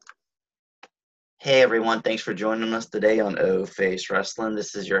Hey everyone, thanks for joining us today on O Face Wrestling.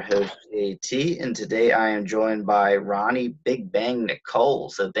 This is your host JT, and today I am joined by Ronnie Big Bang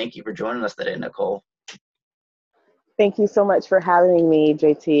Nicole. So thank you for joining us today, Nicole. Thank you so much for having me,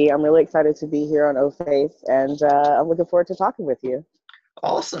 JT. I'm really excited to be here on O-Face, and I'm looking forward to talking with you.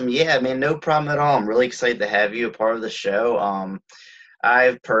 Awesome, yeah, man, no problem at all. I'm really excited to have you a part of the show.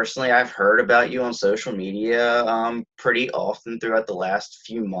 I've heard about you on social media pretty often throughout the last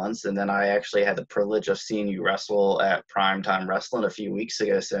few months, and then I actually had the privilege of seeing you wrestle at Primetime Wrestling a few weeks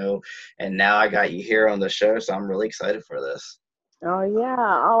ago. And now I got you here on the show, so I'm really excited for this. Oh yeah.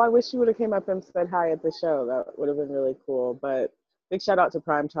 Oh, I wish you would have came up and said hi at the show. That would have been really cool. But big shout out to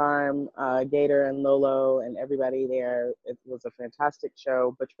Primetime, Gator and Lolo and everybody there. It was a fantastic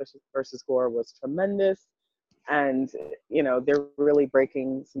show. Butch versus Gore was tremendous. And they're really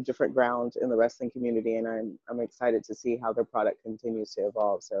breaking some different ground in the wrestling community, and I'm excited to see how their product continues to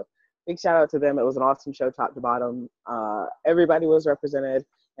evolve. So big shout out to them. It was an awesome show, top to bottom. Everybody was represented,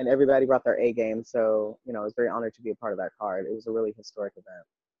 and everybody brought their A game. So I was very honored to be a part of that card. It was a really historic event.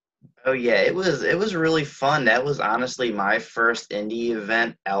 Oh yeah, it was really fun. That was honestly my first indie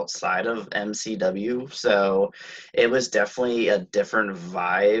event outside of MCW. So it was definitely a different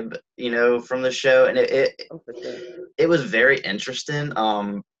vibe, from the show. And Oh, for sure. it was very interesting.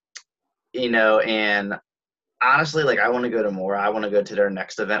 And honestly, like I want to go to more. I want to go to their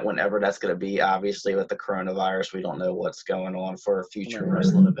next event whenever that's going to be. Obviously, with the coronavirus, we don't know what's going on for future Right.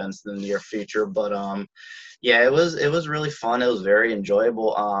 wrestling events in the near future. But yeah, it was really fun. It was very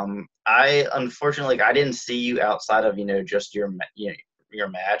enjoyable. I unfortunately, like, I didn't see you outside of just your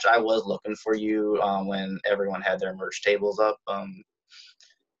match. I was looking for you when everyone had their merch tables up.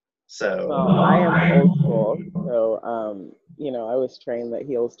 So. Well, I am old school, so I was trained that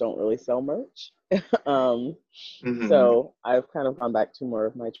heels don't really sell merch. um, Mhm. so I've kind of gone back to more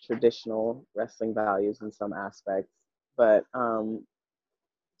of my traditional wrestling values in some aspects. But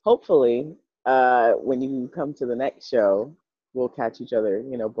hopefully, when you come to the next show, we'll catch each other,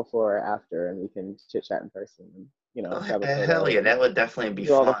 before or after, and we can chit chat in person and Oh, grab a hell photo yeah, and that would definitely be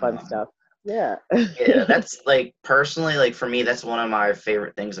do all the fun. fun stuff. Yeah. Yeah, that's like personally, like for me, that's one of my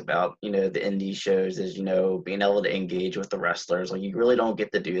favorite things about, the indie shows is, being able to engage with the wrestlers. Like you really don't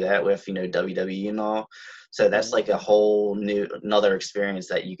get to do that with, WWE and all. So that's Right. like a whole another experience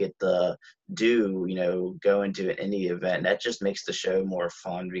that you get to do, go into an indie event. And that just makes the show more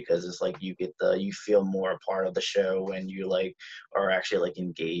fun because it's like you feel more a part of the show when you like are actually like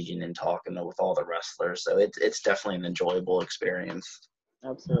engaging and talking with all the wrestlers. So it's definitely an enjoyable experience.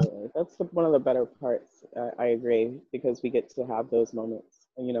 Absolutely. That's one of the better parts. I agree because we get to have those moments,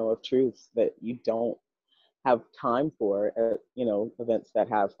 of truth that you don't have time for at, events that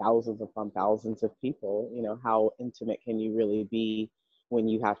have thousands upon thousands of people. How intimate can you really be when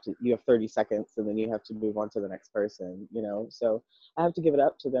you have 30 seconds and then you have to move on to the next person. So I have to give it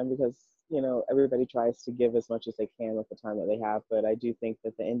up to them because, everybody tries to give as much as they can with the time that they have. But I do think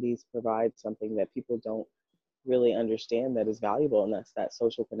that the indies provide something that people don't really understand that is valuable, and that's that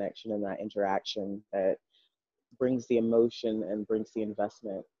social connection and that interaction that brings the emotion and brings the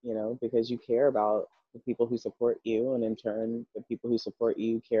investment, because you care about the people who support you, and in turn the people who support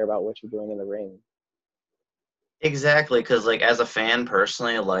you care about what you're doing in the ring. Exactly, because like as a fan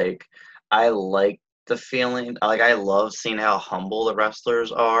personally, like I like the feeling, like I love seeing how humble the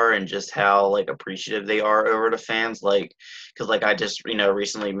wrestlers are and just how like appreciative they are over the fans. Like, because like I just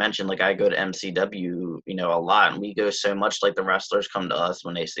recently mentioned, like I go to MCW a lot, and we go so much. Like the wrestlers come to us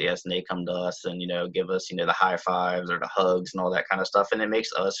when they see us, and they come to us and give us the high fives or the hugs and all that kind of stuff, and it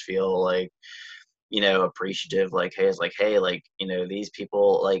makes us feel like appreciative, like, hey, it's like, hey, like, these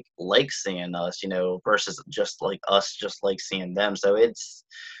people like seeing us, versus just like us just like seeing them. So it's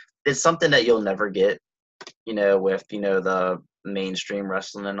something that you'll never get, with, the mainstream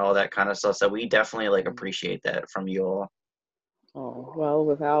wrestling and all that kind of stuff. So we definitely like appreciate that from you all. Oh, well,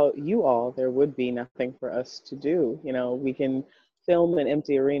 without you all, there would be nothing for us to do. We can film in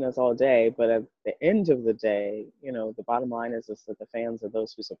empty arenas all day, but at the end of the day, the bottom line is that the fans are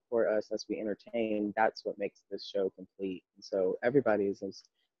those who support us as we entertain. That's what makes this show complete. And so everybody is as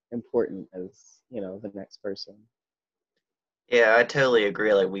important as, the next person. Yeah, I totally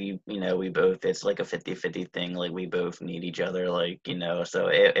agree. Like we both, it's like a 50-50 thing. Like we both need each other, like, so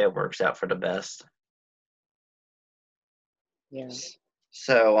it works out for the best. Yeah.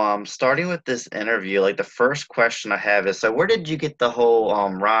 So, starting with this interview, like the first question I have is, so where did you get the whole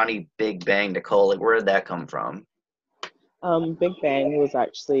Ronnie Big Bang Nicole? Like, where did that come from? Big Bang was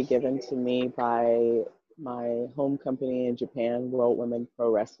actually given to me by my home company in Japan, World Women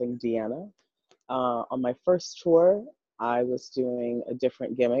Pro Wrestling Deanna. On my first tour, I was doing a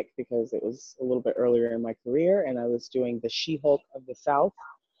different gimmick because it was a little bit earlier in my career, and I was doing the She-Hulk of the South,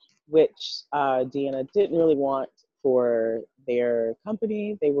 which Deanna didn't really want for their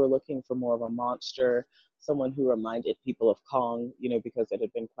company. They were looking for more of a monster, someone who reminded people of Kong, because it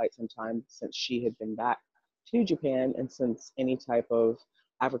had been quite some time since she had been back to Japan, and since any type of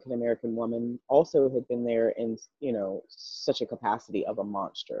African American woman also had been there in, such a capacity of a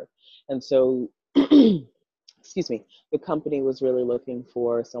monster. And so, excuse me, the company was really looking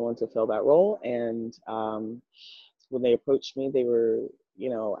for someone to fill that role. And when they approached me, they were,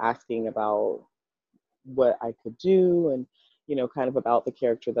 asking about what I could do, and kind of about the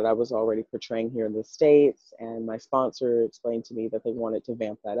character that I was already portraying here in the States. And my sponsor explained to me that they wanted to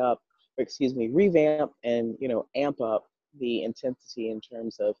revamp and amp up the intensity in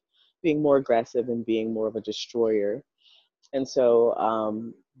terms of being more aggressive and being more of a destroyer. And so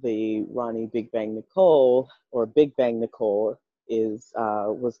the Ronnie Big Bang Nicole, or Big Bang Nicole,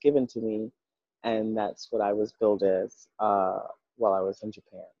 was given to me, and that's what I was billed as while I was in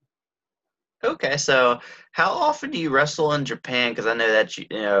Japan. Okay, so how often do you wrestle in Japan? Because I know that's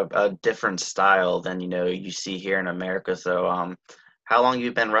a different style than you see here in America. So how long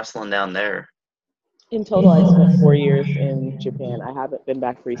you been wrestling down there? In total, I spent 4 years in Japan. I haven't been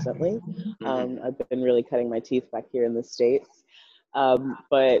back recently. Hmm. I've been really cutting my teeth back here in the States.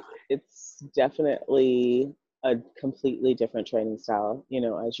 But it's definitely a completely different training style,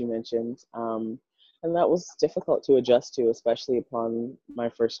 as you mentioned. And that was difficult to adjust to, especially upon my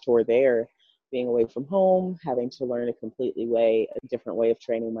first tour there, being away from home, having to learn a different way of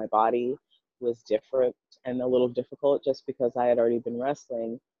training my body was different and a little difficult just because I had already been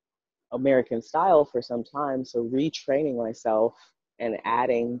wrestling American style for some time. So retraining myself and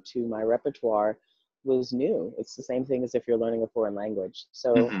adding to my repertoire was new. It's the same thing as if you're learning a foreign language.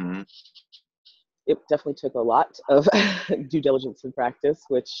 So Hmm. it definitely took a lot of due diligence and practice,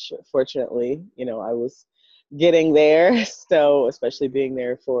 which fortunately, I was getting there. So especially being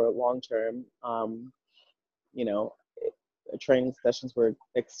there for long term, you know, training sessions were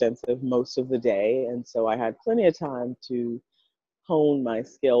extensive most of the day. And so I had plenty of time to hone my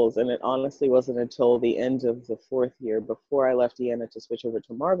skills. And it honestly wasn't until the end of the fourth year, before I left Vienna to switch over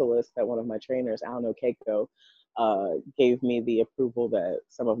to Marvelous, that one of my trainers, Aono Keiko, gave me the approval that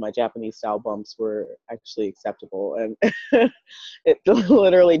some of my Japanese style bumps were actually acceptable. And it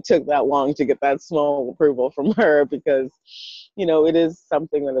literally took that long to get that small approval from her, because it is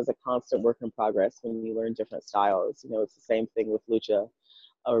something that is a constant work in progress when you learn different styles. It's the same thing with lucha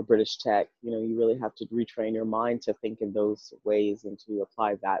or British tech. You really have to retrain your mind to think in those ways and to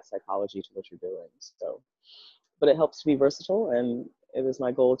apply that psychology to what you're doing. So, but it helps to be versatile, and it is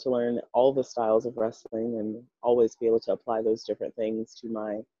my goal to learn all the styles of wrestling and always be able to apply those different things to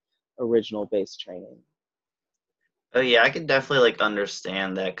my original base training. Oh yeah, I can definitely like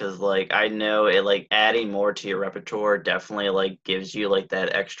understand that because like I know it like adding more to your repertoire definitely like gives you like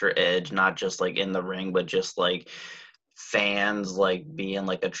that extra edge, not just like in the ring, but just like fans like being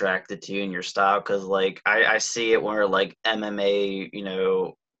like attracted to you and your style. Because like I see it where like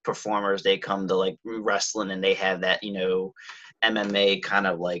MMA, performers they come to like wrestling and they have that MMA kind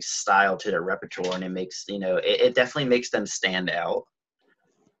of like style to their repertoire, and it makes it definitely makes them stand out.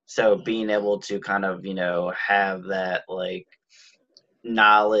 So being able to kind of have that like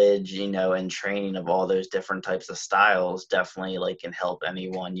knowledge and training of all those different types of styles definitely like can help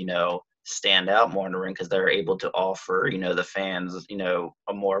anyone stand out more in the ring, because they're able to offer the fans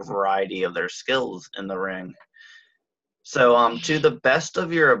a more variety of their skills in the ring. So to the best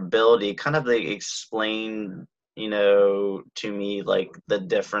of your ability, kind of like explain to me like the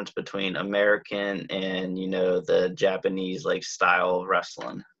difference between American and the Japanese like style of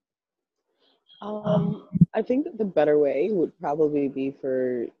wrestling. I think that the better way would probably be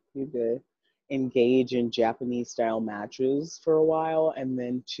for you to engage in Japanese style matches for a while, and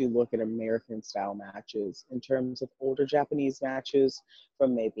then to look at American style matches in terms of older Japanese matches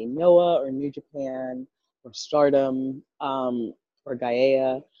from maybe Noah or New Japan or Stardom, or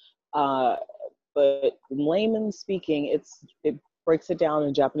Gaia. Uh, but in layman speaking, it breaks it down,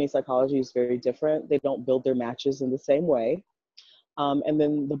 and Japanese psychology is very different. They don't build their matches in the same way. And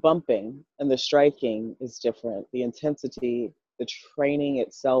then the bumping and the striking is different. The intensity, the training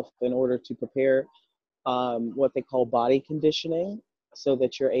itself in order to prepare, what they call body conditioning, so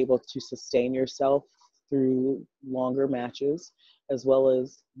that you're able to sustain yourself through longer matches as well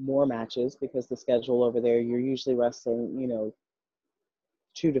as more matches, because the schedule over there, you're usually wrestling,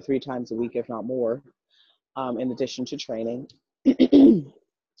 2 to 3 times a week, if not more, in addition to training.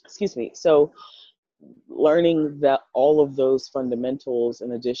 Excuse me. So learning that all of those fundamentals,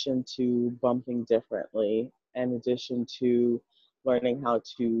 in addition to bumping differently, in addition to learning how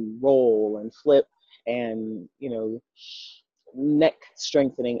to roll and flip and, neck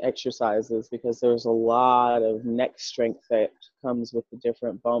strengthening exercises, because there's a lot of neck strength that comes with the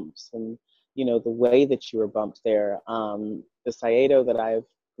different bumps and, the way that you were bumped there.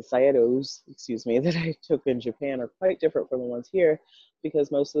 The Sayados, excuse me, that I took in Japan are quite different from the ones here,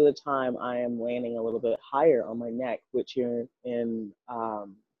 because most of the time I am landing a little bit higher on my neck, which here in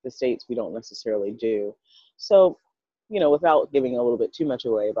the States we don't necessarily do. So, without giving a little bit too much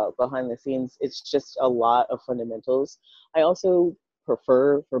away about behind the scenes, it's just a lot of fundamentals. I also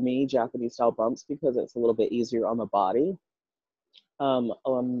prefer, for me, Japanese style bumps because it's a little bit easier on the body.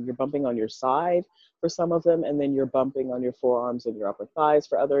 You're bumping on your side for some of them, and then you're bumping on your forearms and your upper thighs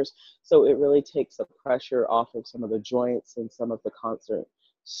for others. So it really takes the pressure off of some of the joints and some of the constant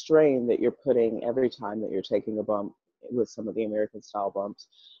strain that you're putting every time that you're taking a bump with some of the American style bumps.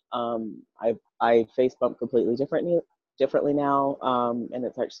 I face bump completely differently now, and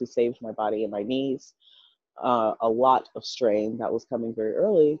it's actually saved my body and my knees a lot of strain that was coming very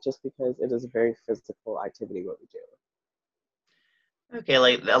early, just because it is a very physical activity what we do. Okay,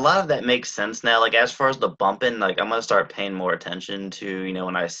 like a lot of that makes sense now. Like as far as the bumping, like I'm gonna start paying more attention to,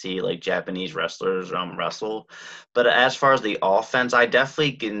 when I see like Japanese wrestlers wrestle. But as far as the offense, I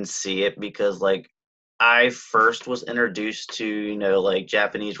definitely can see it because like I first was introduced to, like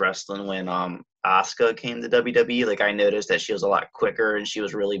Japanese wrestling when Asuka came to WWE. Like I noticed that she was a lot quicker and she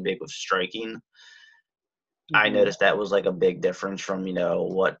was really big with striking. I Mm-hmm. noticed that was like a big difference from,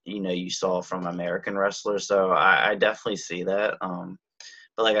 what, you saw from American wrestlers. So I definitely see that.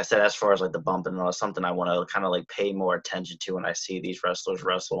 But like I said, as far as like the bumping, it's something I want to kind of like pay more attention to when I see these wrestlers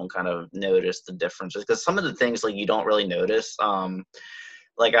wrestle and kind of notice the differences. Because some of the things like you don't really notice.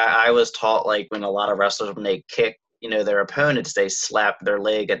 Like I was taught like when a lot of wrestlers when they kick, their opponents, they slap their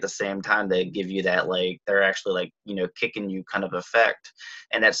leg at the same time. They give you that like they're actually like kicking you kind of effect,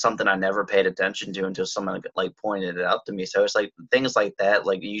 and that's something I never paid attention to until someone like pointed it out to me. So it's like things like that,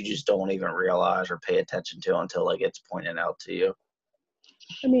 like you just don't even realize or pay attention to until like it's pointed out to you.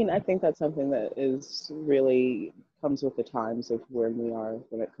 I mean, I think that's something that is really comes with the times of where we are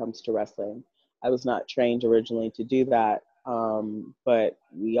when it comes to wrestling. I was not trained originally to do that, but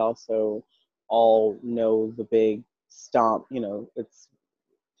we also all know the big stomp. It's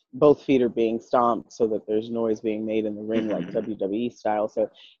both feet are being stomped so that there's noise being made in the ring, like Hmm. WWE style. So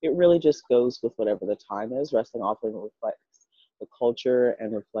it really just goes with whatever the time is. Wrestling often reflects the culture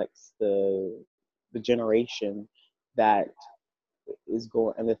and reflects the generation that is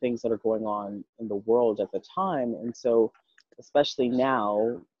going and the things that are going on in the world at the time. And so, especially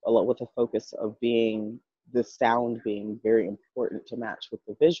now, a lot with the focus of being the sound being very important to match with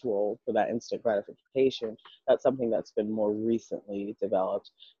the visual for that instant gratification, that's something that's been more recently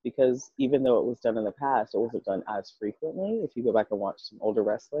developed, because even though it was done in the past, it wasn't done as frequently. If you go back and watch some older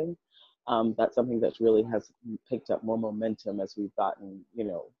wrestling, that's something that really has picked up more momentum as we've gotten,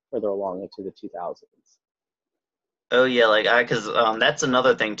 further along into the 2000s. Oh yeah, like cause that's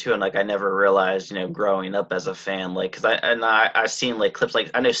another thing too, and like I never realized, growing up as a fan, like, cause I've seen like clips,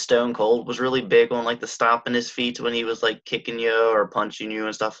 like I know Stone Cold was really big on like the stomping his feet when he was like kicking you or punching you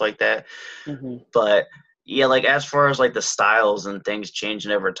and stuff like that. Hmm. But yeah, like as far as like the styles and things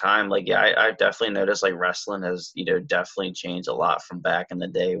changing over time, like yeah, I definitely noticed like wrestling has, definitely changed a lot from back in the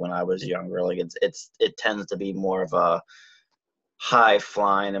day when I was younger. Like it tends to be more of a high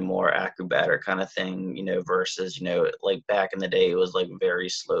flying and more acrobatic kind of thing, versus, like back in the day, it was like very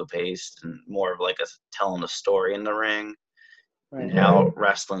slow paced and more of like a telling a story in the ring. Right. Now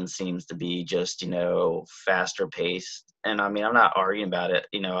wrestling seems to be just, faster paced. And I mean, I'm not arguing about it.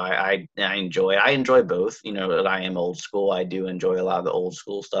 I enjoy both, I am old school. I do enjoy a lot of the old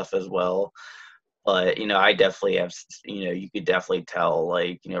school stuff as well. But, I definitely have, you could definitely tell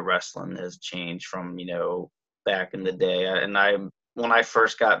like, wrestling has changed from, back in the day. And when I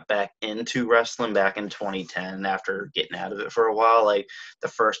first got back into wrestling back in 2010, after getting out of it for a while, like the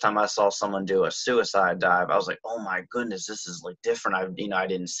first time I saw someone do a suicide dive, I was like, oh my goodness, this is like different. I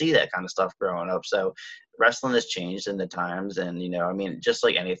didn't see that kind of stuff growing up. So wrestling has changed in the times. And, I mean, just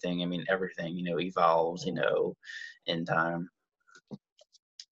like anything, I mean, everything, evolves, in time.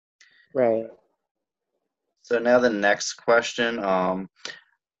 Right. So now the next question,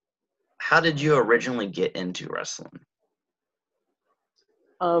 how did you originally get into wrestling?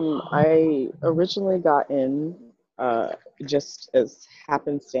 I originally got in just as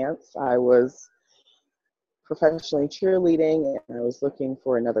happenstance. I was professionally cheerleading and I was looking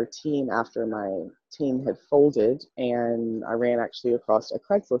for another team after my team had folded. And I ran actually across a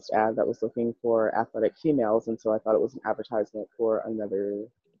Craigslist ad that was looking for athletic females. And so I thought it was an advertisement for another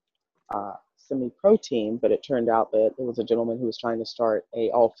semi-pro team, but it turned out that there was a gentleman who was trying to start a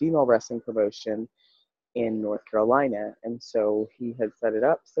all-female wrestling promotion in North Carolina. And so he had set it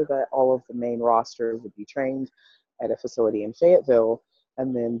up so that all of the main roster would be trained at a facility in Fayetteville.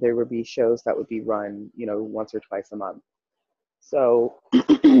 And then there would be shows that would be run, once or twice a month. So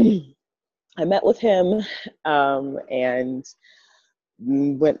I met with him and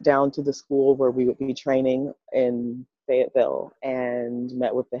went down to the school where we would be training in Fayetteville and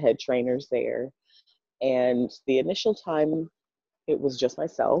met with the head trainers there. And the initial time, it was just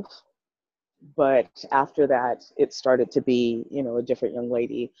myself. But after that, it started to be, a different young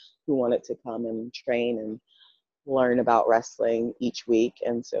lady who wanted to come and train and learn about wrestling each week.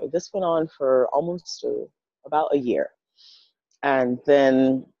 And so this went on for almost about a year. And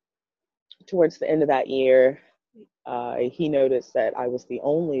then towards the end of that year, he noticed that I was the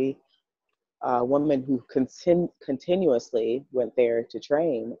only woman who continuously went there to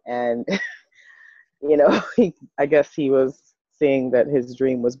train. And, I guess he was seeing that his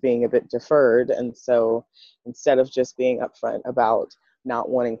dream was being a bit deferred. And so instead of just being upfront about not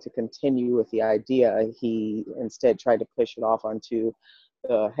wanting to continue with the idea, he instead tried to push it off onto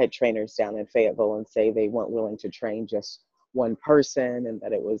the head trainers down in Fayetteville and say they weren't willing to train just one person and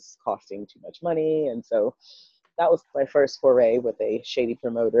that it was costing too much money. And so that was my first foray with a shady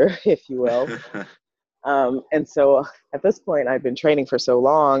promoter, if you will. And so at this point, I'd been training for so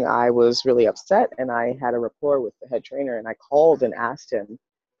long, I was really upset, and I had a rapport with the head trainer, and I called and asked him,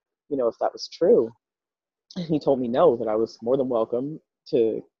 if that was true. And he told me no, that I was more than welcome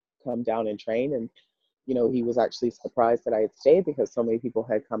to come down and train. And, he was actually surprised that I had stayed because so many people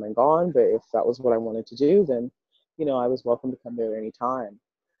had come and gone. But if that was what I wanted to do, then, I was welcome to come there anytime.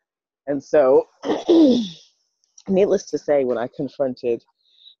 And so, needless to say, when I confronted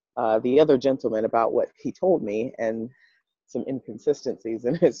the other gentleman about what he told me and some inconsistencies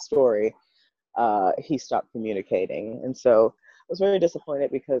in his story, he stopped communicating. And so I was very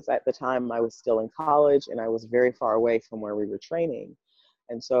disappointed because at the time I was still in college and I was very far away from where we were training.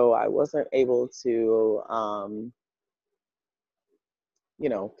 And so I wasn't able to,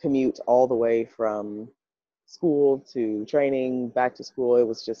 commute all the way from school to training, back to school. It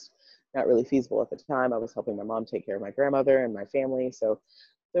was just not really feasible at the time. I was helping my mom take care of my grandmother and my family. So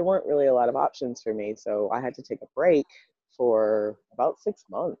there weren't really a lot of options for me. So I had to take a break for about 6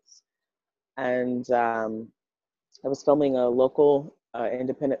 months. And I was filming a local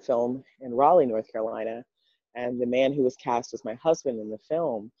independent film in Raleigh, North Carolina. And the man who was cast as my husband in the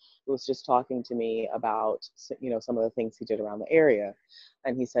film was just talking to me about, some of the things he did around the area.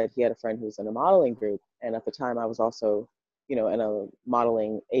 And he said he had a friend who was in a modeling group. And at the time I was also, in a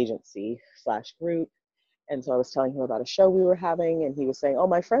modeling agency / group. And so I was telling him about a show we were having, and he was saying, oh,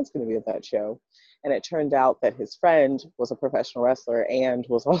 my friend's going to be at that show. And it turned out that his friend was a professional wrestler and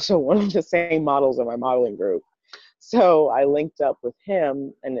was also one of the same models in my modeling group. So I linked up with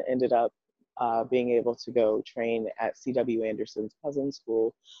him and ended up being able to go train at C.W. Anderson's cousin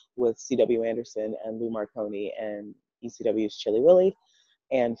school with C.W. Anderson and Lou Marconi and ECW's Chili Willy,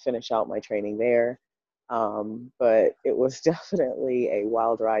 and finish out my training there. But it was definitely a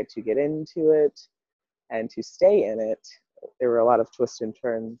wild ride to get into it and to stay in it. There were a lot of twists and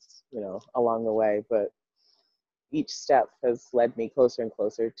turns, along the way, but each step has led me closer and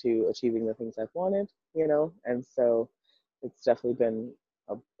closer to achieving the things I've wanted, and so it's definitely been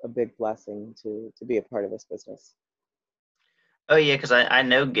a big blessing to be a part of this business. Oh yeah, because I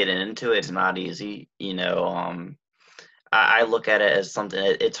know getting into it's not easy. I look at it as something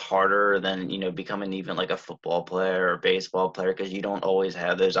it's harder than becoming even like a football player or baseball player because you don't always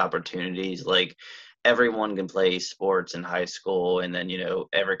have those opportunities. Like everyone can play sports in high school, and then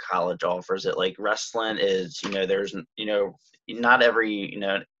every college offers it. Like wrestling is there's not every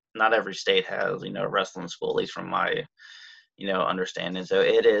not every state has a wrestling school, at least from my understanding. So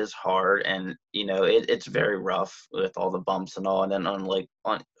it is hard, and it's very rough with all the bumps and all. And then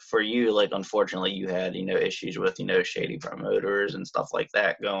on for you, like unfortunately you had issues with shady promoters and stuff like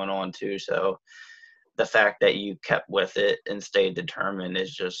that going on too. So the fact that you kept with it and stayed determined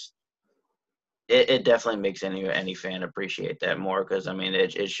is just it definitely makes any fan appreciate that more, because I mean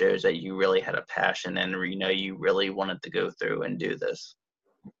it shows that you really had a passion and you really wanted to go through and do this.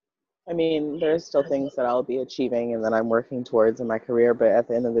 I mean, there's still things that I'll be achieving and that I'm working towards in my career, but at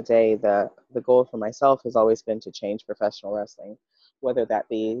the end of the day, the goal for myself has always been to change professional wrestling, whether that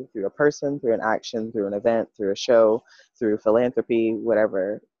be through a person, through an action, through an event, through a show, through philanthropy,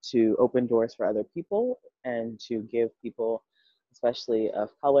 whatever, to open doors for other people and to give people, especially of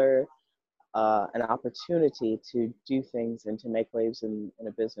color, an opportunity to do things and to make waves in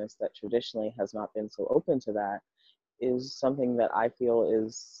a business that traditionally has not been so open to that, is something that I feel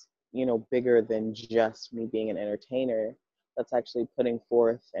is bigger than just me being an entertainer. That's actually putting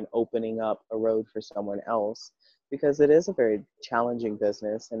forth and opening up a road for someone else, because it is a very challenging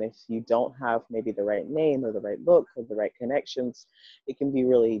business. And if you don't have maybe the right name or the right look or the right connections, it can be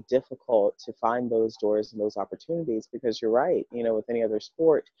really difficult to find those doors and those opportunities. Because you're right, with any other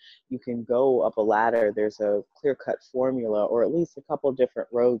sport, you can go up a ladder. There's a clear cut formula, or at least a couple of different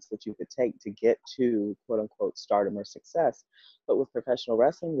roads that you could take to get to quote unquote stardom or success. But with professional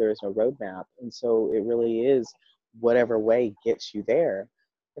wrestling, there is no roadmap. And so it really is whatever way gets you there.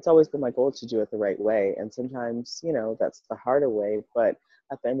 It's always been my goal to do it the right way. And sometimes, that's the harder way. But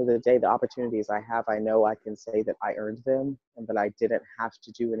at the end of the day, the opportunities I have, I know I can say that I earned them and that I didn't have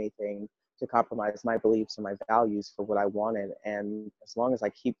to do anything to compromise my beliefs and my values for what I wanted. And as long as I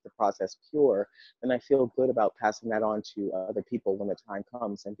keep the process pure, then I feel good about passing that on to other people when the time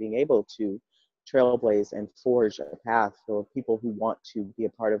comes, and being able to trailblaze and forge a path for people who want to be a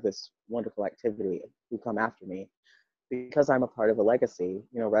part of this wonderful activity, who come after me, because I'm a part of a legacy.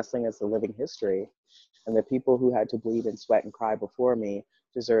 Wrestling is a living history, and the people who had to bleed and sweat and cry before me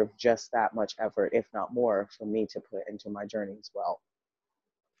deserve just that much effort, if not more, for me to put into my journey as well.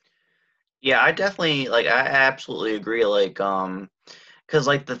 Yeah, I definitely like I absolutely agree. Because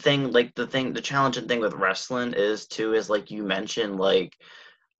the challenging thing with wrestling is too is like you mentioned, like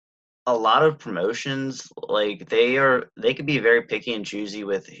a lot of promotions, like they could be very picky and choosy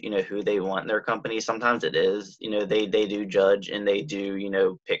with who they want in their company. Sometimes it is, they do judge and they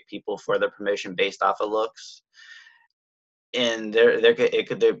do pick people for their promotion based off of looks. And there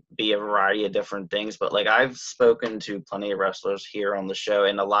could be a variety of different things, but like I've spoken to plenty of wrestlers here on the show,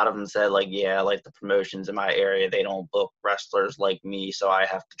 and a lot of them said like, yeah, like the promotions in my area, they don't book wrestlers like me, so I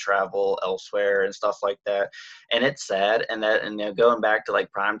have to travel elsewhere and stuff like that. And it's sad. And going back to like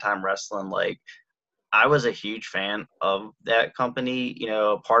primetime wrestling, like I was a huge fan of that company.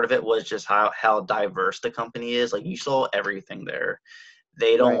 Part of it was just how diverse the company is. Like you saw everything there.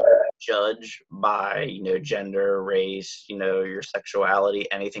 They Right. don't judge by gender, race, your sexuality,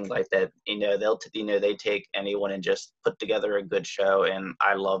 anything like that. They take anyone and just put together a good show, and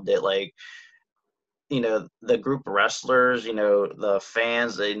I loved it. Like the group of wrestlers, the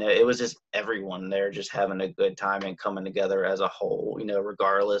fans, it was just everyone there just having a good time and coming together as a whole,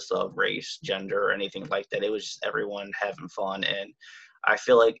 regardless of race, gender, or anything like that. It was just everyone having fun, and I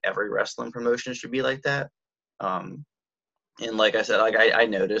feel like every wrestling promotion should be like that. And like I said, like I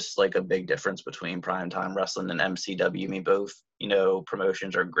noticed like a big difference between primetime wrestling and MCW. I mean, both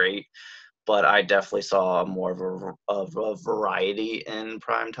promotions are great, but I definitely saw more of a variety in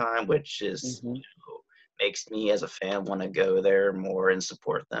primetime, which is Hmm. makes me as a fan want to go there more and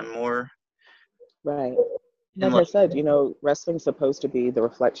support them more. Right. And Like like I said, wrestling's supposed to be the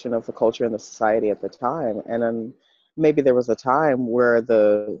reflection of the culture and the society at the time. And then maybe there was a time where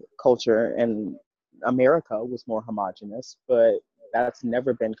the culture in America was more homogenous, but that's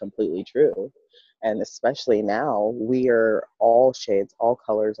never been completely true. And especially now, we are all shades, all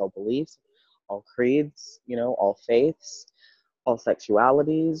colors, all beliefs, all creeds, all faiths, all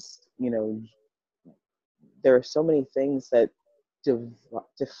sexualities. There are so many things that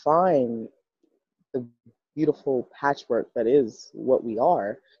define the beautiful patchwork that is what we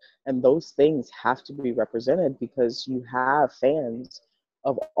are. And those things have to be represented, because you have fans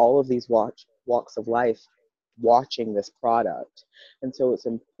of all of these walks of life watching this product. And so it's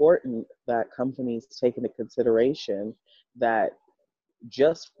important that companies take into consideration that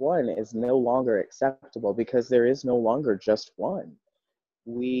just one is no longer acceptable, because there is no longer just one.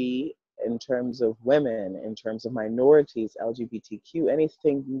 We, in terms of women, in terms of minorities, LGBTQ,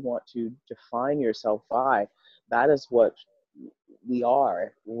 anything you want to define yourself by, that is what we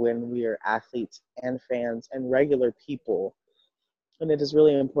are when we are athletes and fans and regular people. And it is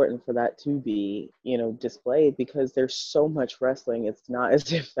really important for that to be, displayed, because there's so much wrestling. It's not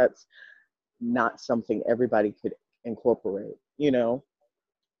as if that's not something everybody could incorporate.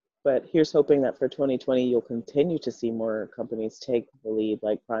 But here's hoping that for 2020, you'll continue to see more companies take the lead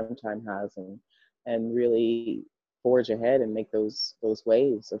like Primetime has, and really forge ahead and make those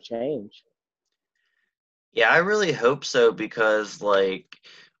waves of change. yeah, I really hope so, because like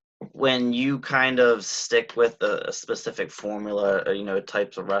when you kind of stick with a specific formula,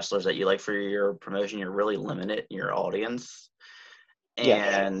 types of wrestlers that you like for your promotion, you're really limited in your audience.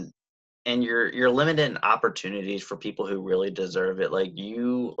 Yes. And you're limiting opportunities for people who really deserve it. Like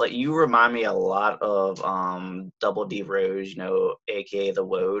you remind me a lot of Double D Rose, aka the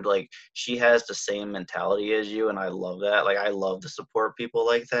Woad. Like she has the same mentality as you, and I love that. Like I love to support people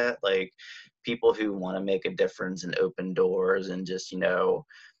like that, like people who want to make a difference and open doors and just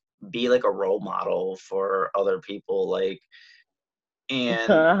be like a role model for other people. Like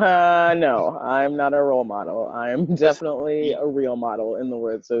And No, I'm not a role model. I'm because definitely a real model, in the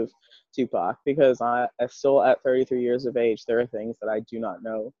words of Tupac, because I still, at 33 years of age, there are things that I do not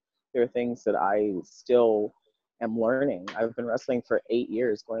know. There are things that I still am learning. I've been wrestling for 8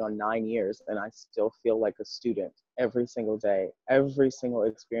 years, going on 9 years, and I still feel like a student every single day. Every single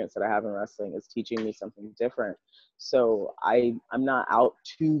experience that I have in wrestling is teaching me something different. So I'm not out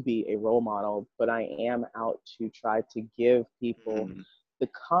to be a role model, but I am out to try to give people the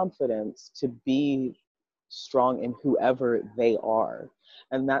confidence to be strong in whoever they are.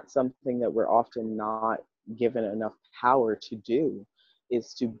 And that's something that we're often not given enough power to do,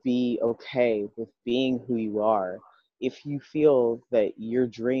 is to be okay with being who you are. If you feel that your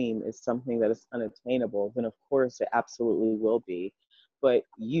dream is something that is unattainable, then of course it absolutely will be. But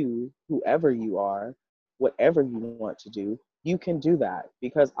you, whoever you are, whatever you want to do, you can do that,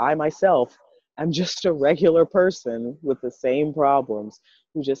 because I myself am just a regular person with the same problems,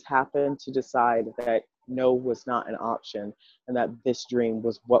 who just happened to decide that no was not an option, and that this dream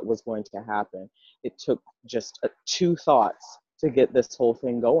was what was going to happen. It took just two thoughts to get this whole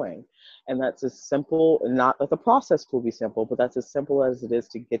thing going. And that's as simple, not that the process will be simple, but that's as simple as it is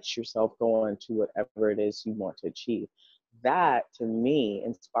to get yourself going to whatever it is you want to achieve. That, to me,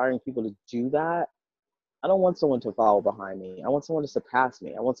 inspiring people to do that, I don't want someone to follow behind me. I want someone to surpass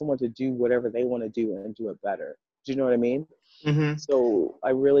me. I want someone to do whatever they want to do and do it better. Do you know what I mean? hmm So I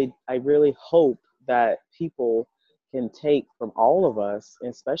really hope that people can take from all of us,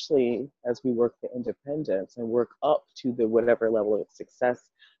 especially as we work to independence and work up to the whatever level of success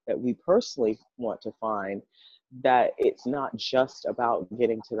that we personally want to find, that it's not just about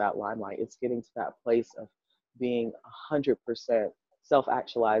getting to that limelight. It's getting to that place of being 100%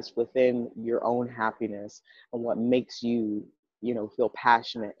 self-actualized within your own happiness and what makes you, feel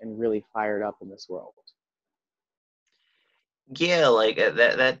passionate and really fired up in this world. Yeah, like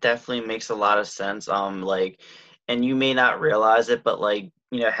that definitely makes a lot of sense. Like, and you may not realize it, but like,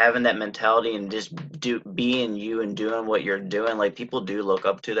 having that mentality and just being you and doing what you're doing, like people do look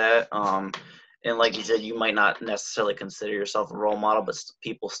up to that. And like you said, you might not necessarily consider yourself a role model, but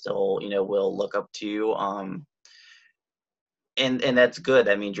people still, will look up to you. And that's good.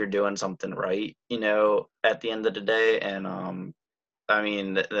 That means you're doing something right, at the end of the day. And I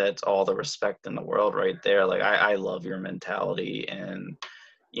mean, that's all the respect in the world right there. Like, I love your mentality and,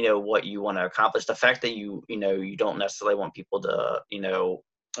 what you want to accomplish. The fact that you don't necessarily want people to,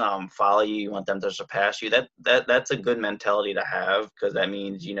 follow you. You want them to surpass you. That's a good mentality to have, because that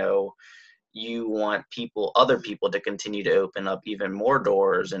means, you want other people to continue to open up even more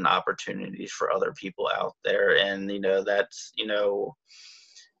doors and opportunities for other people out there. And, that's,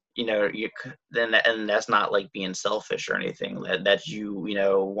 then and that's not like being selfish or anything. That's you,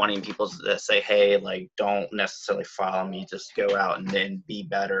 wanting people to say, hey, like, don't necessarily follow me, just go out and then be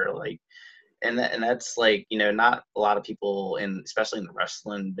better. Like, and that's like, not a lot of people especially in the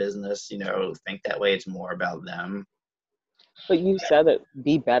wrestling business, think that way. It's more about them. But you said it,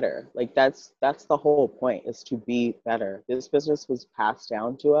 be better. Like that's the whole point, is to be better. This business was passed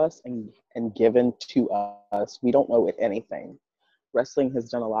down to us and given to us. We don't know anything. Wrestling has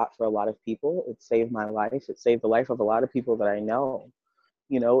done a lot for a lot of people. It saved my life. It saved the life of a lot of people that I know.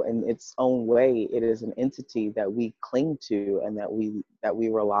 In its own way, it is an entity that we cling to and that we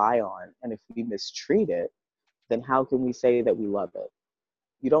rely on. And if we mistreat it, then how can we say that we love it?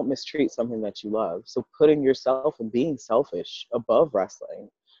 You don't mistreat something that you love. So putting yourself and being selfish above wrestling,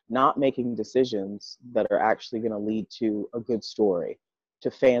 not making decisions that are actually going to lead to a good story,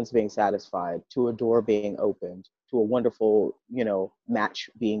 to fans being satisfied, to a door being opened, to a wonderful, match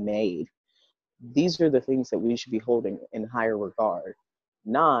being made. These are the things that we should be holding in higher regard,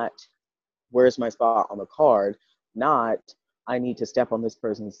 not where's my spot on the card, not I need to step on this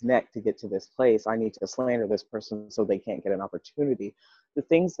person's neck to get to this place. I need to slander this person so they can't get an opportunity. The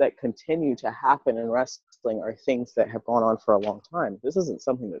things that continue to happen in wrestling are things that have gone on for a long time. This isn't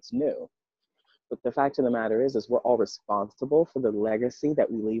something that's new. But the fact of the matter is we're all responsible for the legacy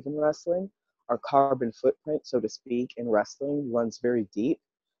that we leave in wrestling. Our carbon footprint, so to speak, in wrestling runs very deep,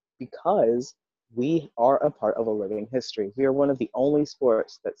 because we are a part of a living history. We are one of the only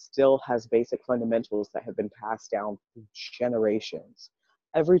sports that still has basic fundamentals that have been passed down through generations.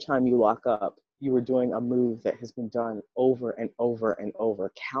 Every time you lock up, you are doing a move that has been done over and over and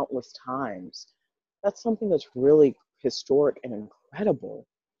over countless times. That's something that's really historic and incredible.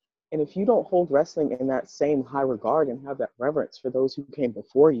 And if you don't hold wrestling in that same high regard and have that reverence for those who came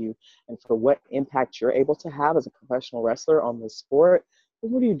before you and for what impact you're able to have as a professional wrestler on the sport,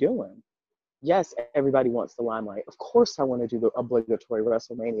 then what are you doing? Yes, everybody wants the limelight. Of course, I want to do the obligatory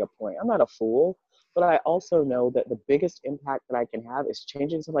WrestleMania point. I'm not a fool, but I also know that the biggest impact that I can have is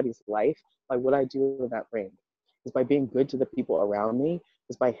changing somebody's life by what I do in that ring. Is by being good to the people around me,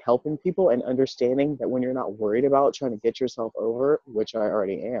 is by helping people and understanding that when you're not worried about trying to get yourself over, which I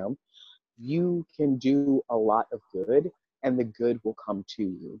already am, you can do a lot of good and the good will come to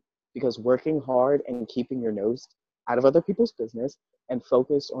you. Because working hard and keeping your nose out of other people's business and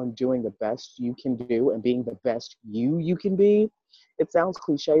focus on doing the best you can do and being the best you can be, it sounds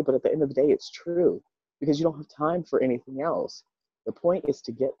cliche, but at the end of the day, it's true because you don't have time for anything else. The point is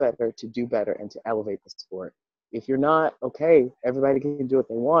to get better, to do better, and to elevate the sport. If you're not, okay, everybody can do what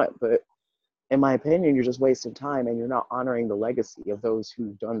they want, but in my opinion, you're just wasting time and you're not honoring the legacy of those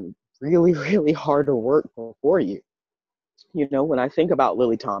who've done really, really harder work before you. You know, when I think about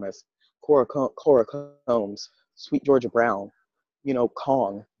Lily Thomas, Cora Combs, Sweet Georgia Brown, you know,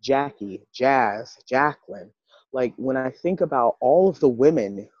 Kong, Jackie, Jazz, Jacqueline, like when I think about all of the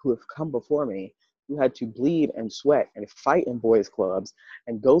women who have come before me, who had to bleed and sweat and fight in boys' clubs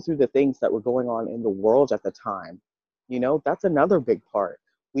and go through the things that were going on in the world at the time, you know, that's another big part.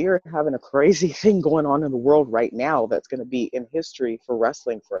 We are having a crazy thing going on in the world right now that's going to be in history for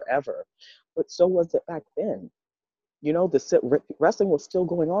wrestling forever. But so was it back then. You know, wrestling was still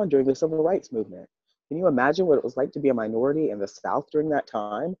going on during the civil rights movement. Can you imagine what it was like to be a minority in the South during that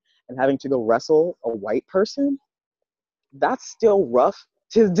time and having to go wrestle a white person? That's still rough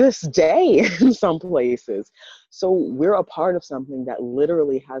to this day in some places. So we're a part of something that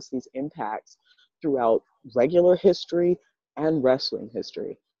literally has these impacts throughout regular history and wrestling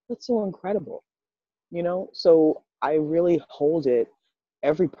history. That's so incredible, you know? So I really hold it,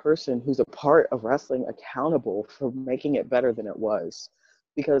 every person who's a part of wrestling, accountable for making it better than it was,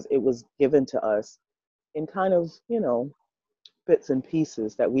 because it was given to us in kind of, you know, bits and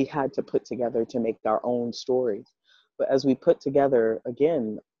pieces that we had to put together to make our own stories. But as we put together,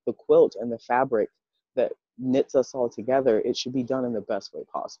 again, the quilt and the fabric that knits us all together, it should be done in the best way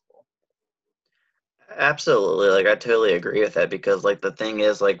possible. Absolutely, like I totally agree with that because like the thing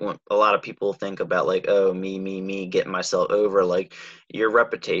is like when a lot of people think about like oh me getting myself over, like your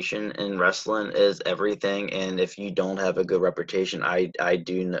reputation in wrestling is everything, and if you don't have a good reputation, I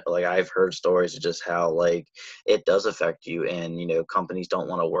do know, like I've heard stories of just how like it does affect you, and you know companies don't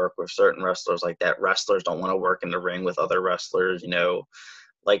want to work with certain wrestlers like that, wrestlers don't want to work in the ring with other wrestlers, you know,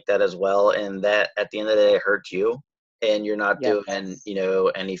 like that as well, and that at the end of the day it hurts you, and you're not Yes. doing you know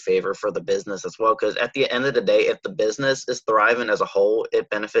any favor for the business as well, because at the end of the day if the business is thriving as a whole it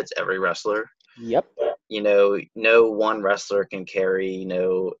benefits every wrestler. Yep. You know, no one wrestler can carry you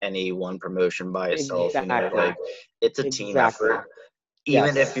know any one promotion by itself, you know, Exactly. like it's a team Exactly. effort. Even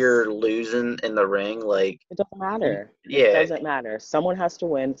if Yes. you're losing in the ring, like It doesn't matter. It yeah. doesn't matter. Someone has to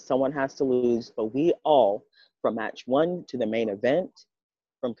win, someone has to lose, but we all, from match one to the main event,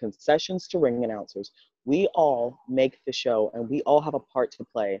 from concessions to ring announcers, we all make the show and we all have a part to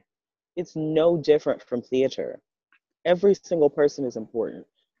play. It's no different from theater. Every single person is important.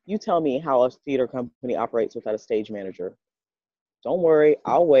 You tell me how a theater company operates without a stage manager. Don't worry,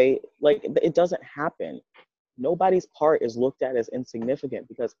 I'll wait. Like, it doesn't happen. Nobody's part is looked at as insignificant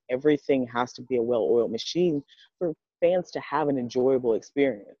because everything has to be a well oiled machine for fans to have an enjoyable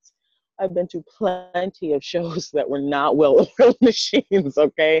experience. I've been to plenty of shows that were not well oiled machines,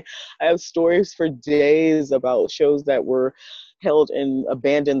 okay? I have stories for days about shows that were held in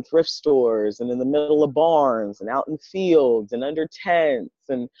abandoned thrift stores and in the middle of barns and out in fields and under tents,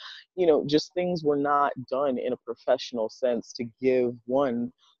 and you know, just things were not done in a professional sense to give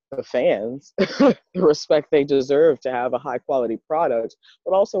one, the fans, the respect they deserve to have a high quality product,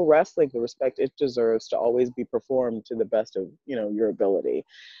 but also wrestling the respect it deserves to always be performed to the best of, you know, your ability.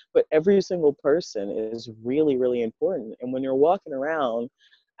 But every single person is really, really important. And when you're walking around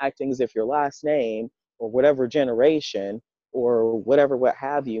acting as if your last name or whatever generation or whatever what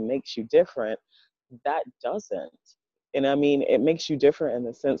have you makes you different, that doesn't. And I mean, it makes you different in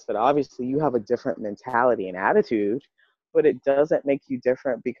the sense that obviously you have a different mentality and attitude, but it doesn't make you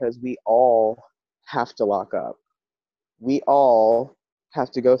different because we all have to lock up. We all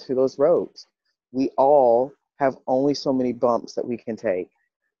have to go through those roads. We all have only so many bumps that we can take.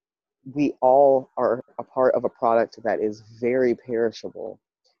 We all are a part of a product that is very perishable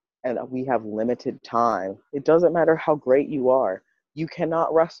and we have limited time. It doesn't matter how great you are, you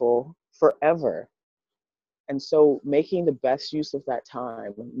cannot wrestle forever. And so making the best use of that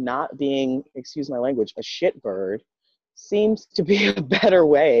time, not being, excuse my language, a shitbird, seems to be a better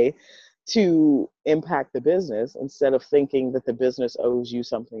way to impact the business instead of thinking that the business owes you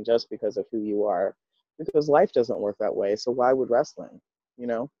something just because of who you are. Because life doesn't work that way. So why would wrestling, you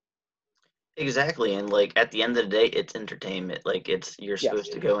know? Exactly, and like at the end of the day, it's entertainment. Like you're supposed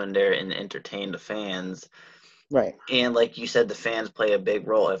Yes. to go in there and entertain the fans, Right. and like you said, the fans play a big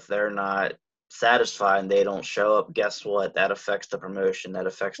role. If they're not satisfied and they don't show up, guess what? That affects the promotion. That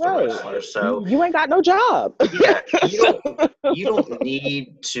affects the Right. wrestlers. So You ain't got no job. yeah, you don't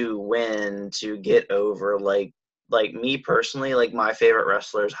need to win to get over. Like me personally, like my favorite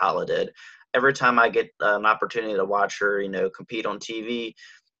wrestler is Hala did. Every time I get an opportunity to watch her, compete on TV,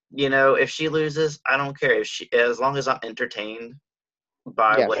 if she loses, I don't care. If she, as long as I'm entertained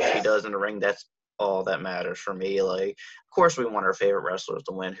by Yes. what she does in the ring, that's all that matters for me. Like, of course, we want our favorite wrestlers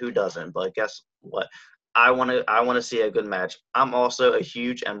to win. Who doesn't? But guess what? I want to see a good match. I'm also a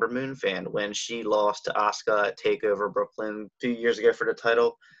huge Ember Moon fan. When she lost to Asuka at Takeover Brooklyn 2 years ago for the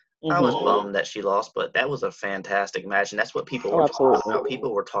title, I was Hmm. bummed that she lost, but that was a fantastic match, and that's what people Oh, were talking absolutely. about.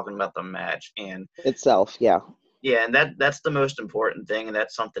 People were talking about the match, and Itself, yeah. yeah, and that's the most important thing, and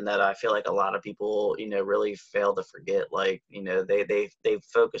that's something that I feel like a lot of people, really fail to forget. Like, they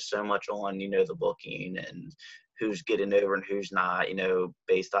focus so much on, the booking and who's getting over and who's not,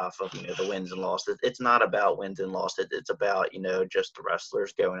 based off of, the wins and losses. It's not about wins and losses. It's about, just the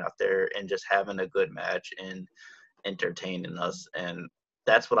wrestlers going out there and just having a good match and entertaining us. And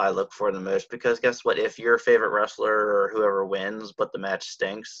that's what I look for the most, because guess what? If your favorite wrestler or whoever wins, but the match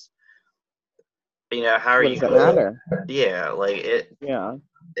stinks, how are What you does it gonna? matter? Yeah, like Yeah.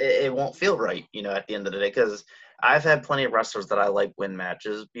 it won't feel right, at the end of the day, because I've had plenty of wrestlers that I like win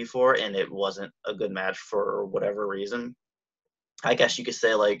matches before, and it wasn't a good match for whatever reason. I guess you could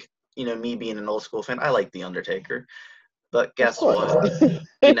say, like, me being an old school fan, I like The Undertaker, but Of guess course. what?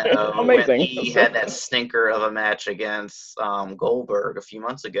 When Amazing. he had that stinker of a match against Goldberg a few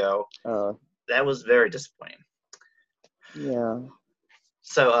months ago, Uh, that was very disappointing. yeah.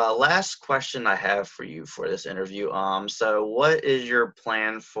 So, last question I have for you for this interview. So what is your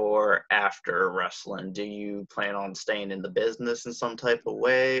plan for after wrestling? Do you plan on staying in the business in some type of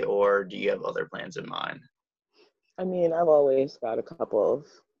way, or do you have other plans in mind? I mean, I've always got a couple of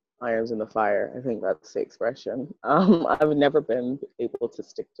irons in the fire. I think that's the expression. I've never been able to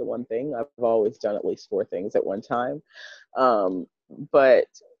stick to one thing. I've always done at least four things at one time. Um, but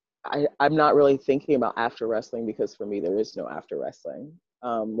I'm not really thinking about after wrestling because for me, there is no after wrestling.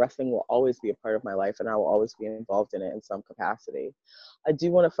 Wrestling will always be a part of my life and I will always be involved in it in some capacity. I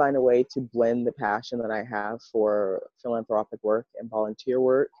do want to find a way to blend the passion that I have for philanthropic work and volunteer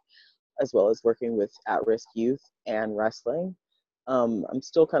work as well as working with at-risk youth and wrestling. I'm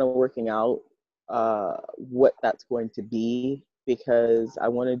still kind of working out what that's going to be because I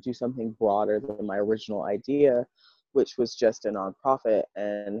want to do something broader than my original idea, which was just a nonprofit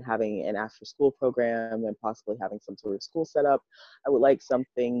and having an after school program and possibly having some sort of school set up. I would like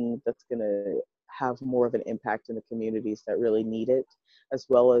something that's going to have more of an impact in the communities that really need it, as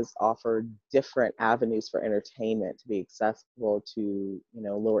well as offer different avenues for entertainment to be accessible to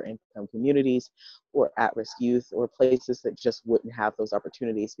lower income communities or at-risk youth or places that just wouldn't have those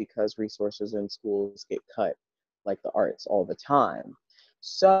opportunities because resources in schools get cut like the arts all the time.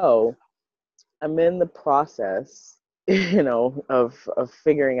 So I'm in the process, of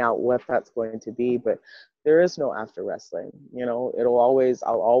figuring out what that's going to be, but there is no after wrestling. I'll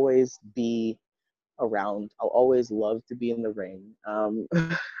always be around. I'll always love to be in the ring.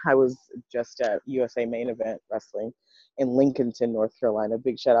 I was just at USA Main Event Wrestling in Lincolnton, North Carolina.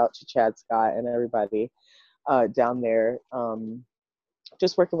 Big shout out to Chad Scott and everybody down there.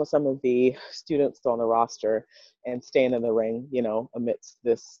 Just working with some of the students on the roster and staying in the ring, amidst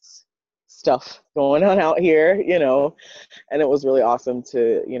this stuff going on out here, and it was really awesome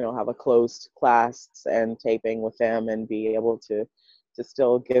to, have a closed class and taping with them and be able to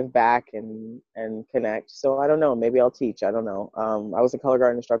still give back and connect. So I don't know, maybe I'll teach. I don't know. I was a color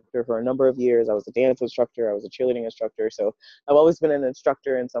guard instructor for a number of years. I was a dance instructor. I was a cheerleading instructor. So I've always been an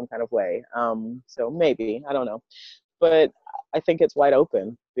instructor in some kind of way. So maybe, I don't know. But I think it's wide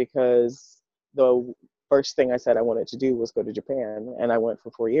open because the first thing I said I wanted to do was go to Japan, and I went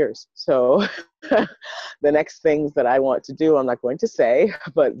for 4 years. So the next things that I want to do, I'm not going to say,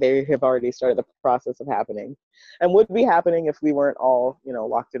 but they have already started the process of happening, and would be happening if we weren't all,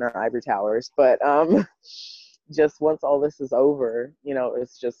 locked in our ivory towers. But just once all this is over,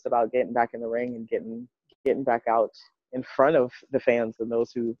 it's just about getting back in the ring and getting back out in front of the fans and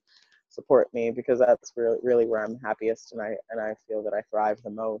those who support me, because that's really where I'm happiest and I feel that I thrive the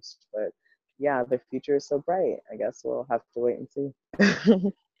most. But yeah, the future is so bright. I guess we'll have to wait and see.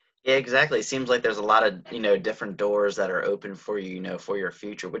 Yeah, exactly. It seems like there's a lot of, different doors that are open for you, for your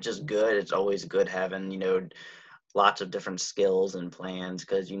future, which is good. It's always good having, lots of different skills and plans,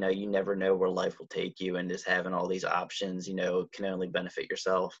 because, you never know where life will take you, and just having all these options, can only benefit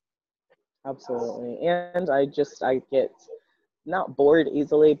yourself. Absolutely. And I get not bored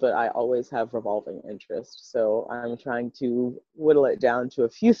easily, but I always have revolving interest. So I'm trying to whittle it down to a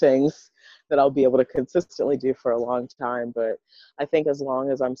few things that I'll be able to consistently do for a long time. But I think as long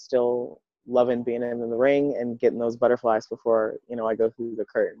as I'm still loving being in the ring and getting those butterflies before, I go through the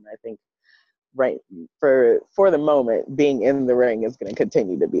curtain, I think right for the moment, being in the ring is going to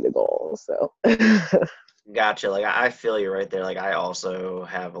continue to be the goal. So Gotcha. Like I feel you right there. Like I also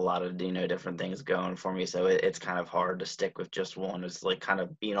have a lot of different things going for me, so it's kind of hard to stick with just one. It's like kind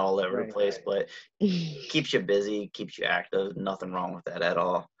of being all over the right. place, but keeps you busy, keeps you active. Nothing wrong with that at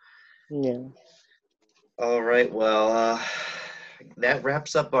all. Yeah. All right. Well, that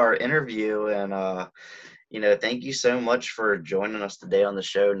wraps up our interview, and thank you so much for joining us today on the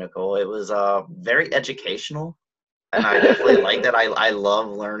show, Nicole. It was very educational, and I definitely like that. I love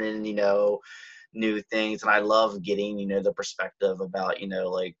learning, new things, and I love getting, the perspective about,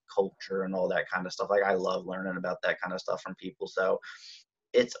 like culture and all that kind of stuff. Like I love learning about that kind of stuff from people. So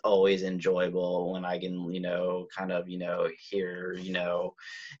it's always enjoyable when I can, kind of, hear,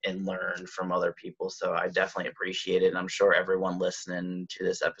 and learn from other people. So I definitely appreciate it. And I'm sure everyone listening to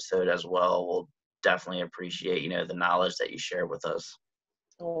this episode as well will definitely appreciate, the knowledge that you share with us.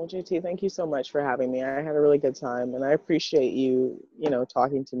 Oh, JT, thank you so much for having me. I had a really good time, and I appreciate you,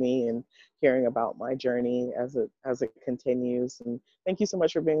 talking to me and hearing about my journey as it continues. And thank you so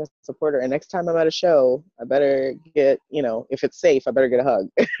much for being a supporter. And next time I'm at a show, I better get, if it's safe, I better get a hug.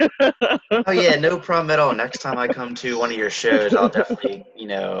 Oh yeah, no problem at all. Next time I come to one of your shows, I'll definitely,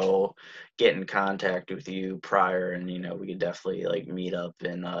 get in contact with you prior, and we could definitely like meet up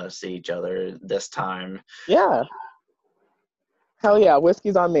and see each other this time. Yeah. Hell yeah,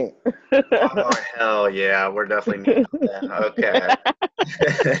 whiskey's on me. Oh hell yeah, we're definitely meeting up then.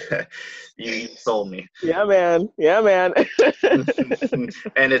 Okay. You sold me. Yeah, man. Yeah, man.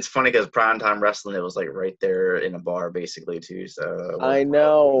 And it's funny because primetime wrestling, it was like right there in a bar basically too. So it I worked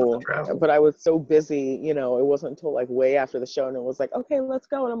out with the know, travel. but I was so busy, it wasn't until like way after the show, and it was like, okay, let's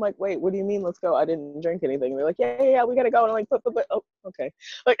go. And I'm like, wait, what do you mean, let's go? I didn't drink anything. And they're like, yeah, yeah, yeah, we gotta go. And I'm like, but, oh, okay.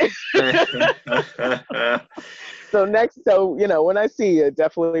 Like, so when I see you,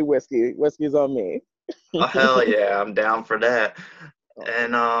 definitely whiskey. Whiskey's on me. Oh hell yeah, I'm down for that.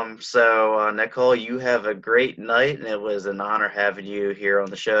 And Nicole, you have a great night, and it was an honor having you here on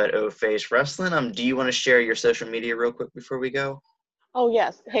the show at O Face Wrestling. Do you want to share your social media real quick before we go? Oh,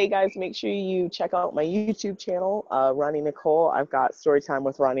 yes. Hey, guys, make sure you check out my YouTube channel, Ronnie Nicole. I've got Storytime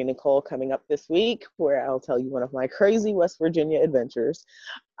with Ronnie Nicole coming up this week, where I'll tell you one of my crazy West Virginia adventures.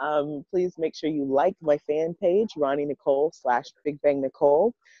 Please make sure you like my fan page, Ronnie Nicole / Big Bang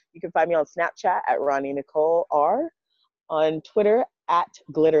Nicole. You can find me on Snapchat at Ronnie Nicole R, on Twitter at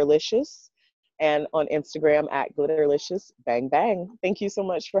Glitterlicious, and on Instagram at Glitterlicious Bang Bang. Thank you so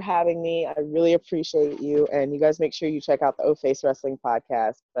much for having me. I really appreciate you. And you guys make sure you check out the O Face Wrestling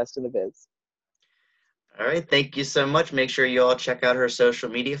podcast, Best in the Biz. All right, thank you so much. Make sure you all check out her social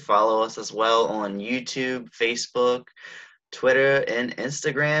media. Follow us as well on YouTube, Facebook, Twitter, and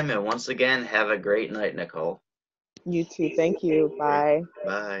Instagram. And once again, have a great night, Nicole. You too. Thank you. Bye.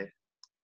 Bye.